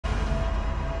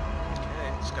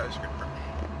Skyscraper.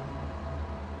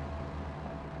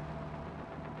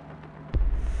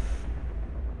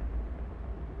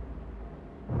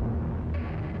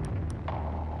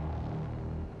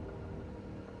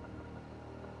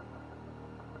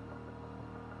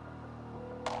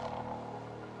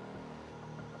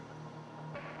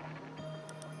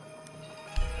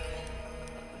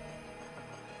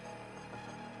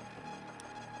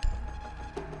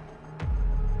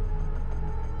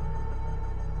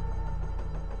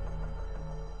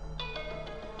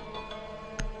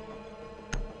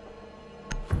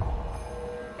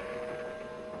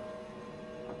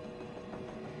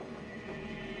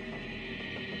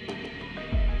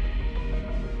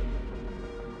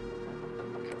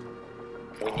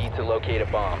 We need to locate a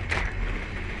bomb.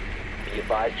 Be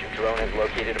advised your drone has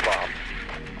located a bomb.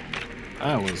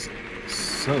 That was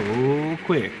so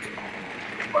quick.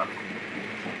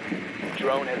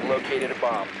 Drone has located a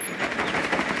bomb.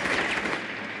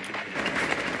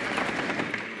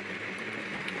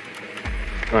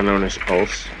 Unknown as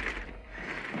Pulse.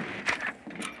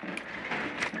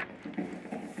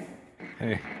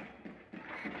 Hey.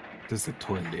 Does the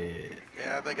toilet.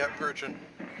 Yeah, they got Virgil.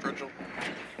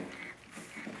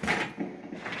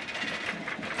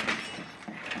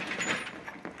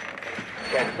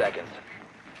 10 seconds.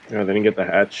 No, they didn't get the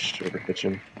hatch over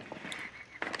kitchen.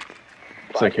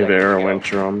 It's 5 like if seconds Era to go. went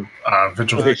drum.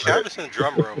 Vigil. Cav is in the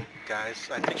drum room, guys.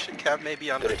 I think Cav may be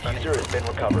The under diffuser has been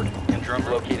recovered. in drum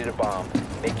room. Located a bomb.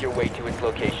 Make your way to its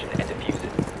location and defuse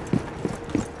it.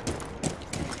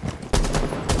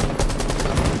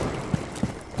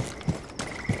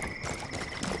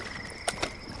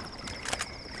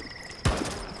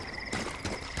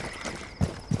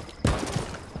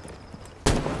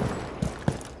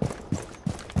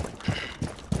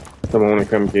 Someone want to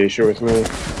come geisha with me?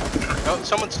 Oh,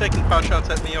 someone's taking pot shots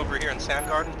at me over here in Sand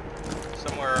Garden,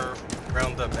 somewhere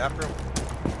around the map room.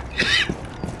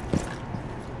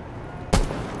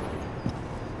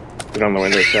 Get on the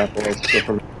window trap. Let's go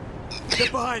from.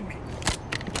 Get behind me.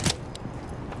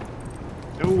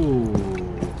 Ooh.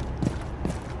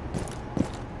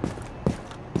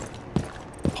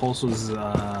 Pulse was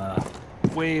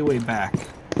way back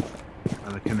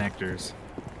by the connectors.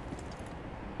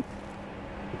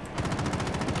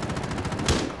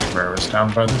 Where was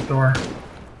down by the door.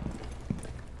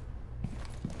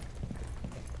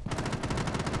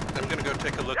 I'm gonna go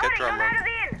take a look at drum room.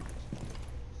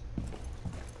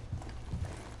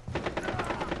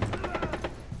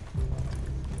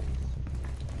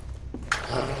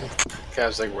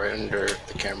 Cav's like right under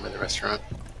the camera in the restaurant.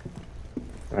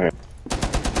 Alright.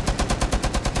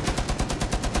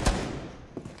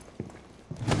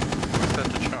 Set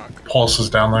the chalk. Pulse is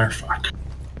down there. Fuck.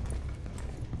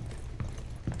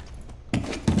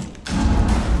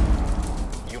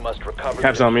 You must recover.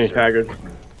 Cap's the on me, diffuser. Haggard.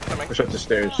 Coming. Push up the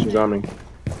stairs. She's on me.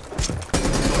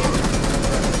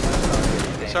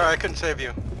 Sorry, I couldn't save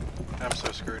you. I'm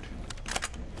so screwed.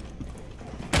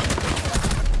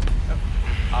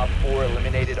 Op 4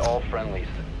 eliminated all friendlies.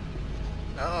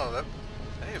 Oh, that.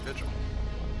 Hey, Vigil.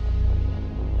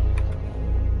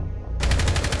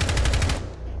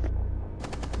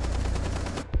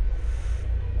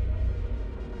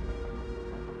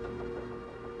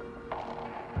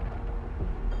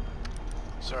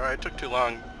 Sorry, I took too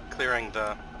long clearing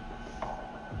the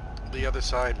other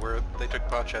side where they took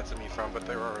pot shots at me from, but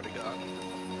they were already gone.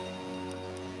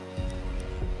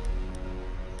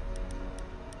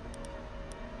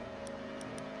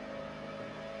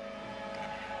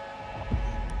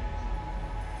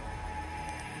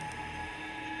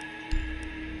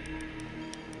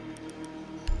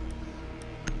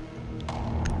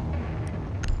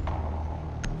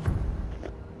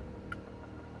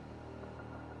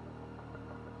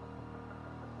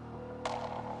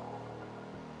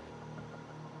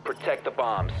 Protect the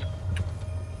bombs.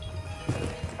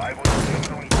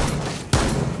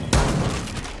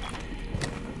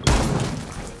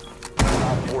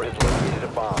 Op 4 has located a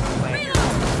bomb. Plant your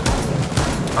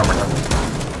Oh my god.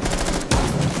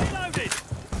 Reloaded.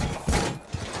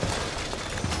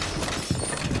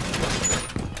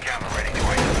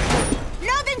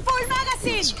 Loading full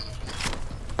magazine.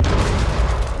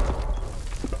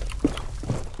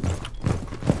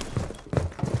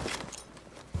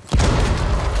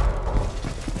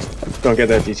 Don't get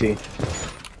that DT.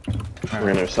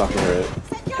 We're gonna sock her it.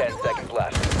 10 seconds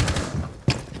left.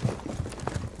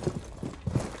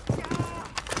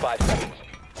 5 seconds.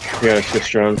 We got a switch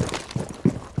drone.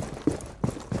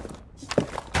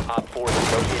 Op 4 has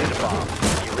located a bomb.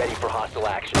 Be ready for hostile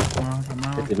action.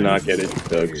 I did not get it,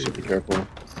 Doug, so be careful.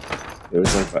 It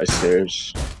was like by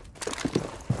stairs.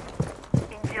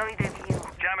 Enjoy the view.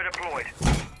 Jammer deployed.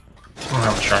 I don't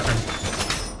have a shotgun.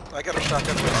 I got a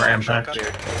shotgun. Or impact.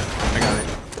 Shotgun. I got it.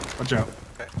 Watch out.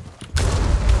 Okay.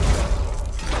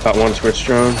 Got one switch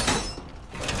drone.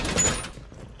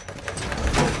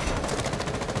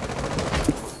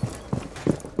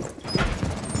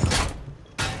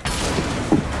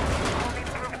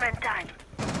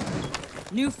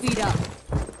 New feed up.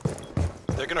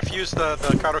 They're gonna fuse the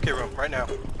karaoke room right now.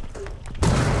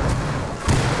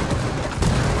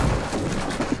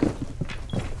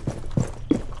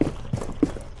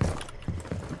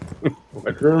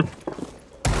 Bedroom.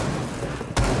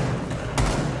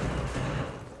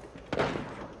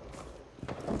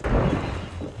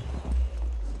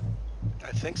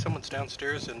 I think someone's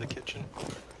downstairs in the kitchen.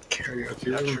 Karaoke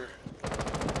Not room. sure.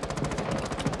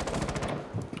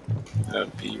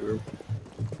 B room.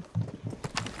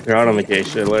 They're out on the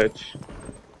geisha ledge.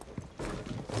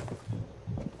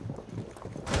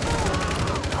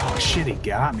 Oh shit, he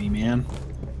got me, man.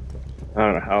 I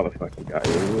don't know how the fuck he got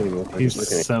you. He didn't even look like He's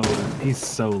looking at he's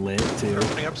so lit too. They're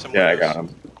opening up some you. Yeah, I windows. got him.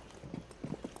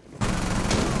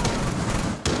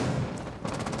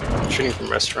 Shooting from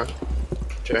restaurant.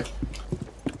 Jay.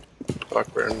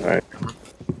 Blackburn. Alright.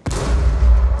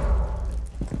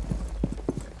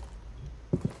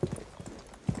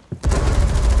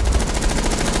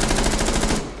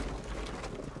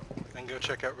 And go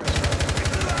check out restaurant.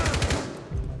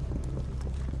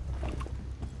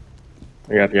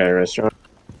 I got the guy at the restaurant.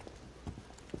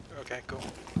 Okay, cool.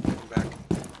 I'm back.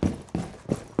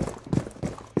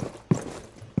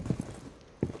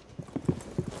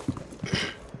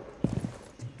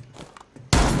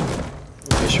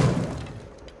 Okay, sure.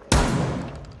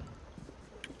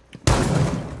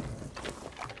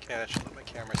 Okay, that should let my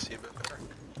camera see a bit better.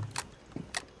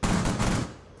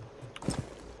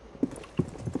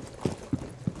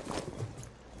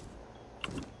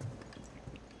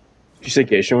 Did you say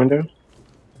geisha window?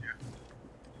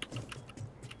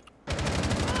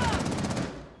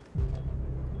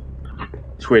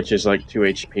 Twitch is like 2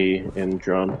 HP in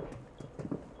drone.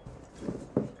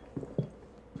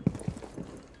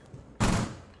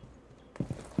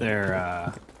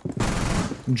 They're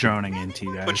droning into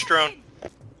you guys. Which drone?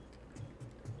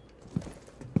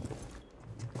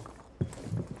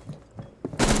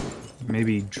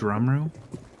 Maybe drum room?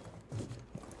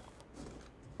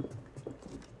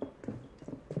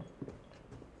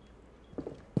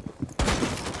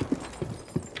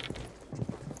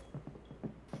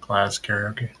 Glass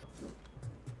karaoke.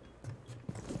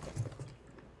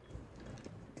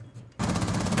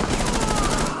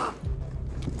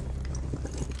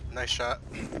 Nice shot.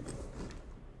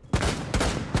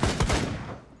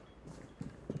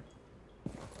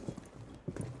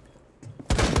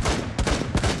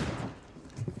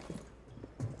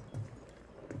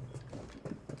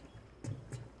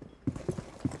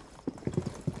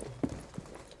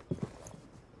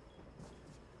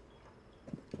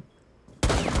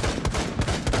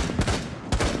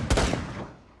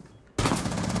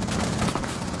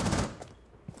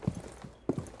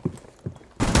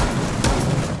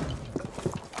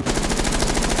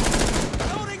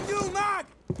 Loading new mag.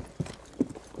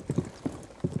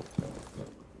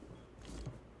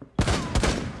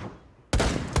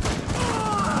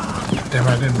 Damn, I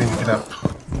didn't mean to get up.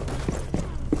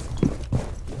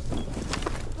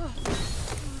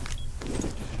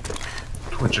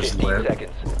 Twitch is 15 lit.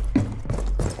 seconds.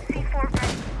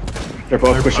 They're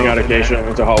both pushing out of geisha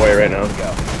into a hallway right now. Go.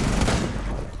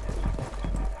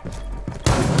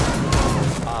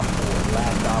 Op 4,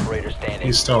 last operator standing.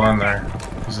 He's still in there.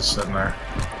 He's just sitting there.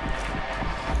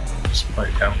 Just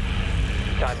play him.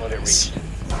 Time limit reached.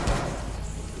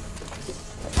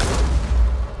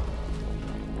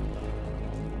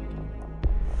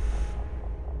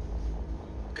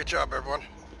 Good job, everyone.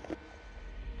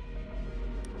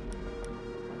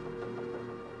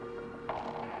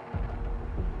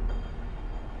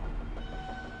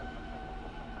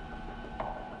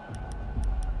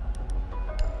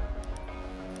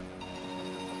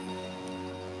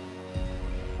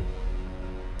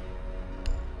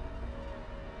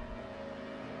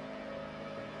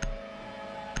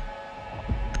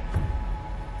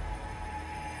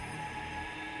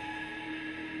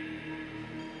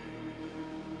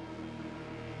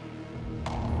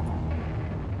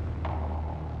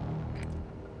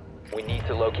 We need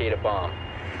to locate a bomb.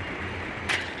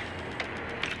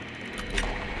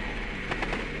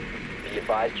 Be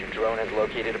advised your drone has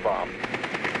located a bomb.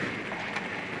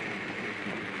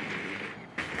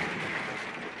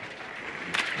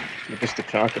 Just a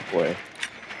chocolate play.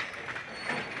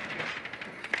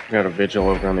 Got a vigil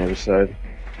over on the other side.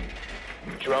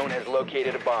 Drone has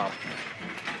located a bomb.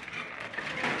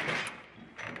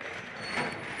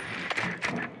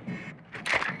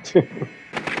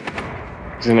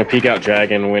 He's gonna peek out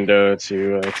dragon window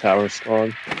to tower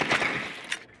spawn.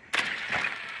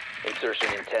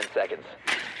 Insertion in 10 seconds.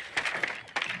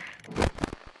 My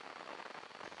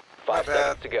 5 bad.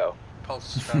 seconds to go.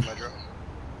 Pulse found my drone.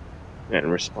 And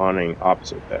respawning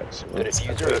opposite that. So The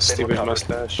diffuser The has been stupid recovered.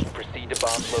 mustache. Proceed to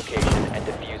bomb's location and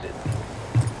defuse it.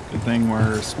 Good thing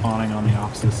we're spawning on the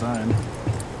opposite side.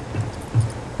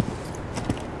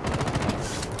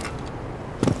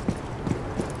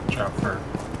 Watch out for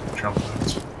jump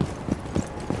zones.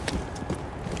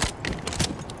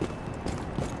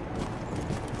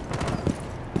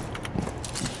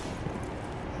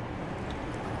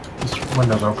 This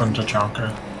window's open to Chonka.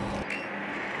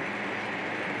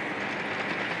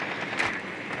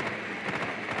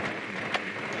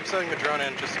 I'm setting the drone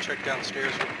in just to check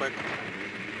downstairs real quick.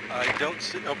 I don't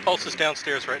see... Oh, Pulse is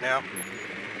downstairs right now.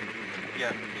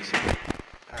 Yeah, he's...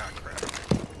 Ah, crap.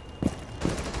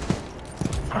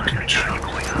 Fucking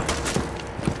Chonka.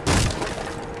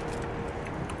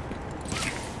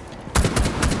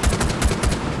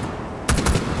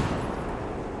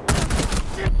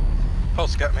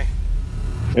 Pulse got me.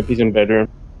 Yep, he's in bedroom.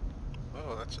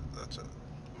 Oh, that's it. That's it.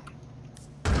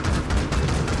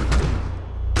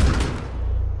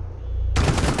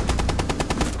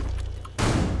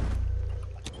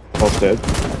 Pulse dead.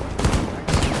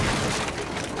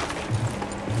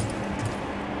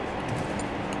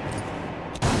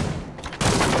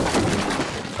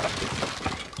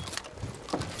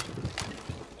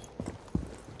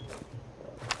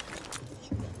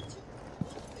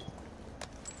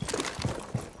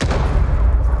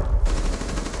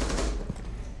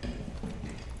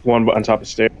 One on top of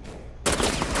stairs.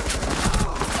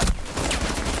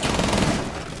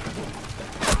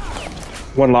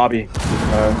 One lobby.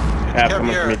 Half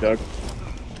coming for me, Doug.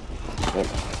 Yep.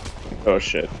 Oh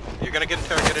shit. You're gonna get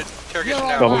interrogated. Interrogation You're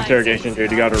now. Double Nice. interrogation,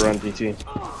 dude. You gotta run, DT.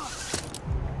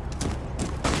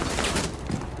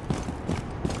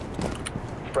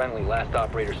 Friendly, last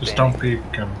operator Just standing. don't peek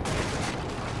and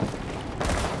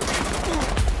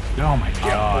Oh my Op 4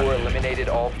 god. eliminated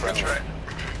all friendly. That's right.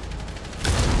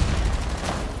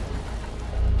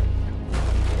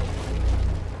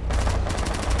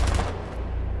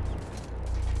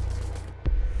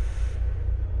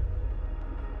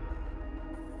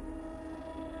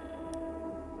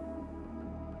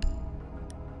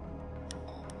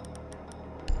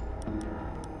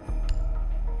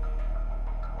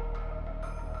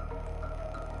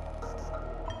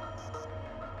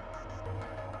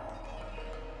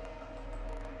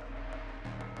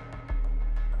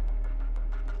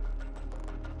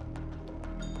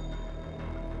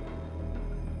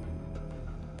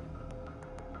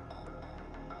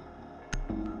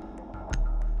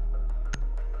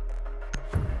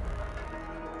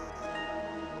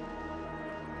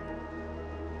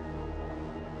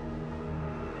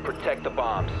 Protect the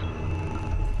bombs.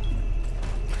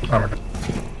 armor.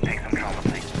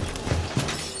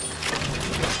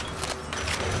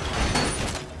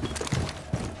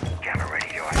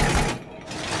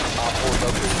 Op 4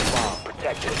 located the bomb.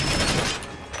 Protect it.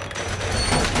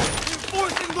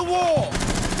 Reinforcing the wall!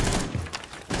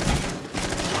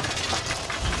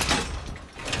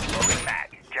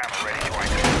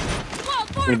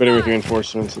 Anybody with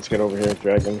reinforcements, let's get over here,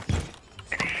 Dragon.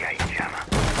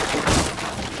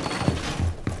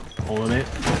 Pulling it.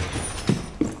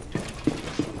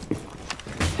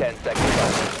 10 seconds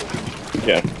left.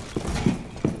 Yeah.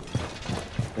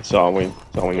 That's all we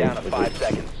Down need. to 5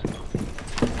 seconds.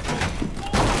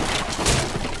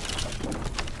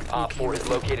 Op 4 has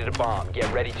located a bomb.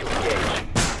 Get ready to engage.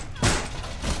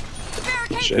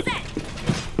 Barricade Shit. set!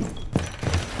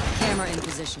 Camera in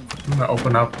position. I'm gonna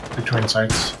open up between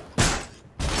sites.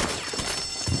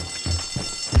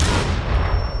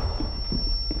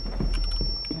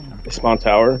 Spawn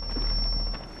tower.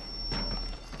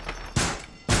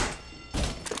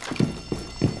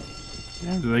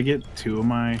 Yeah, did they get two of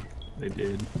my? They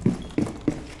did.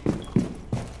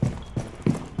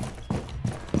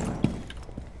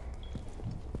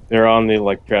 They're on the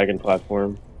like Dragon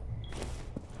platform.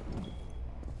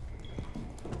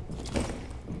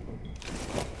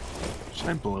 Should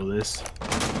I blow this?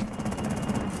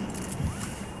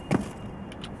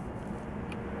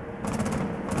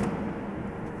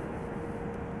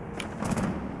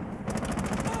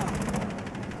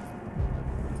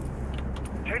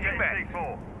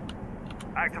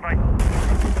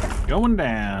 Going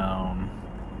down.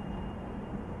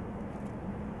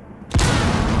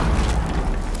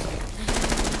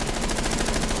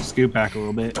 Scoot back a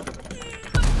little bit.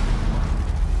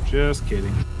 Just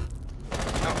kidding.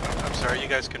 Oh, I'm sorry, you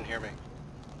guys couldn't hear me.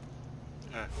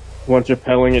 One's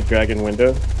repelling at Dragon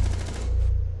window.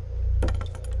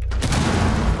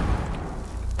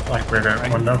 Blackbeard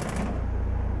at window.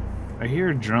 I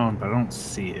hear a drone, but I don't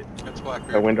see it. That's That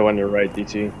Blackbeard. window on your right,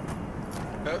 DT.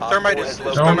 Thermite is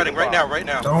thermiting right now, right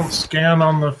now. Don't scan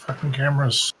on the fucking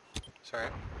cameras. Sorry.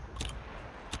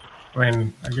 I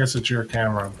mean, I guess it's your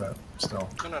camera, but still.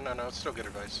 No, it's still good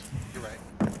advice. You're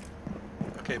right.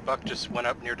 Okay, Buck just went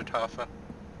up near the Tafa.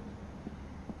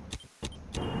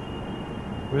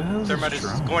 Where the hell is Thermite this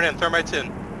is drone? going in, Thermite's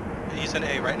in. He's in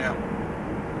A right now.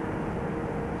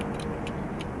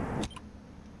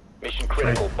 Mission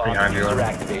critical. Right Bomb behind you. diffuser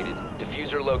activated.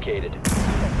 Diffuser located.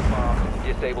 Bomb.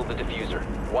 Disable the diffuser.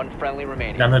 One friendly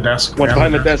remaining. Down the desk. One down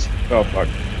behind the desk. Oh, fuck.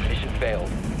 Mission failed.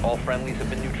 All friendlies have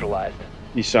been neutralized.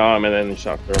 You saw him and then you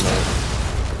saw Thermite.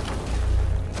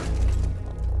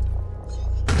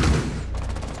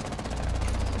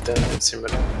 Doesn't seem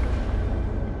to.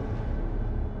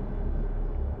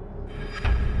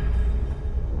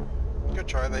 Good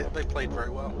try, they played very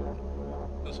well.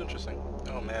 It was interesting.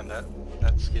 Oh man, that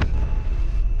skin.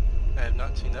 I had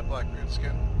not seen that Blackbeard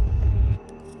skin.